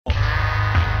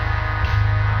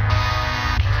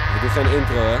Doe geen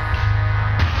intro, hè?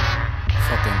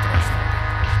 Fuck intro's.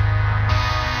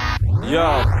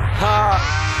 Ja, ha!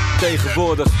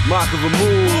 Tegenwoordig maken we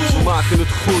moves, we maken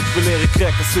het goed. We leren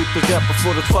cracken, zoet te rappen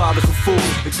voor het vadergevoel.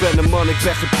 Ik ben een man, ik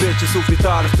ben geen bitches, hoef niet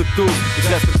aardig te doen. Ik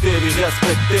respecteer wie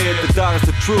respecteert, en daar is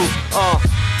de truth.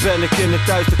 Ben ik in het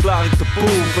thuis, dan klaar ik de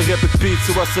boel. Verrip ik beats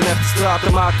zoals een echte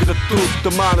straten maken het toe.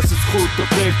 De manus is goed, dan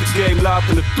bleef de game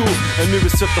laten het toe. En nu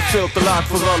is het al veel te laat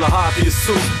voor alle haat die je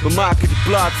zoekt. We maken die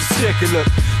plaat verschrikkelijk.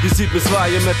 Je ziet me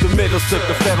zwaaien met de middelstuk.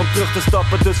 Te ver om terug te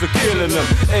stappen, dus we killen hem.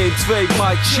 1, 2,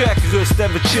 mic check, rust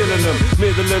en we chillen hem.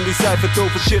 Middelen die zijn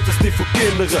over shit, is niet voor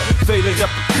kinderen. Velen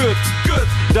rappen kut.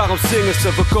 Daarom zingen ze,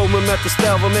 we komen met de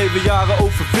stijl waarmee we jaren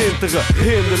overwinteren.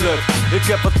 Hinderlijk, ik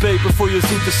heb wat peper voor je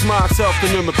zoete smaak. Zelfde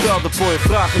nummer, bel de boy,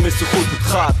 vraag hem eens zo goed het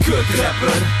gaat. Kut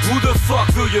rapper, hoe de fuck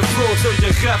wil je fronten?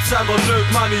 Je raps zijn wel leuk,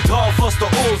 maar niet half als de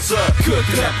onze. Kut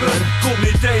rapper, kom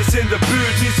niet eens in de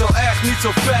buurt. Niet zo echt, niet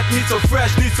zo vet, niet zo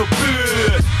fresh, niet zo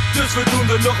puur. Dus we doen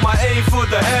er nog maar één voor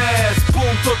de heads.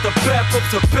 Boom tot de pep op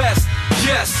zijn best,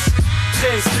 yes.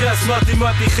 Geen stress,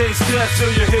 mattie, geen stress.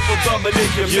 Wil je hiphop, dan ben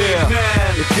ik je man.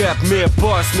 Ik heb meer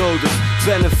bars nodig,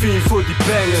 ben een fiend voor die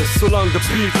bangers. Zolang de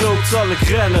beat loopt zal ik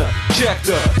rennen. Check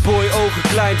de boy, ogen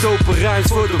klein, dope rijms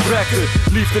voor de record.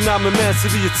 Liefde naar mijn mensen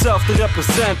die hetzelfde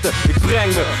representen. Ik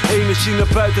breng me energie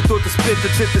naar buiten door te spitten.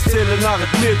 Dit is chillen naar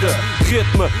het midden.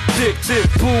 Ritme, dik,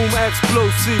 boom,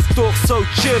 explosief, toch zo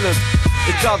chillend.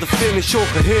 Ik haal de finish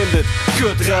ongehinderd,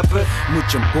 kut rapper.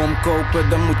 Moet je een bom kopen,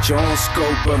 dan moet je ons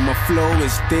kopen. Mijn flow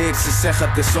is dik, ze zeggen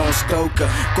het is ontstoken.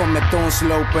 Kom met ons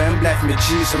lopen en blijf met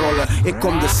G's rollen. Ik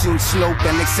kom de scene slopen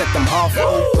en ik zet hem half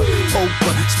open.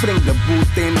 Spring de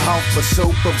boot in, half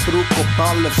bezopen. Broek op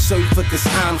half 7, het is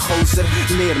aangozer.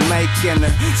 Leer mij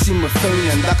kennen, zie me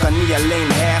venen. Dat kan niet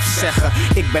alleen half zeggen.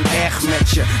 Ik ben echt met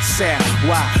je, zeg,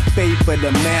 wa, Paper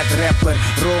de mad rapper.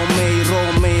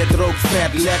 Rol mee, het rookt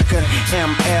vet lekker.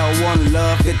 ML, one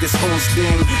love, dit is ons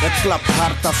ding. Het klapt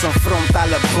hard als een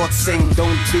frontale botsing.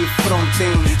 Don't be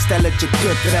fronting, stelletje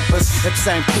kut rappers. Het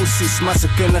zijn pussies, maar ze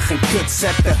kunnen geen kut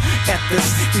zetten. Het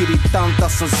is irritant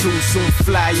als een zoom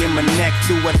fly in mijn nek.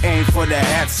 Doe er één voor de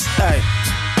heads, ey.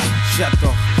 Shut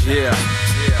toch. Yeah,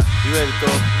 je weet het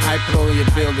toch? M.Pro in je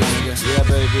building, nigga. Yeah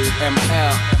baby,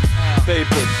 ML,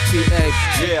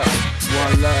 P.Apebeatz, yeah.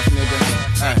 one love, nigga.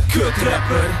 Kut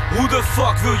rapper, hoe de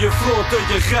fuck wil je fronten?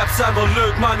 Je raps zijn wel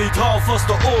leuk, maar niet half als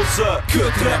de onze.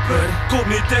 Kut rapper, kom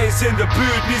niet eens in de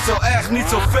buurt. Niet zo echt, niet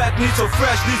zo vet, niet zo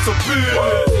fresh, niet zo puur.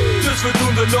 Dus we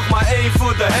doen er nog maar één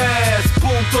voor de heads.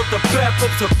 Boom tot de pep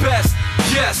op zijn best,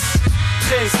 yes.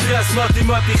 Geen stress,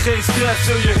 mattie, geen stress.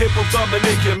 Wil je hiphop, dan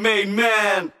ben ik je main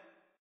man.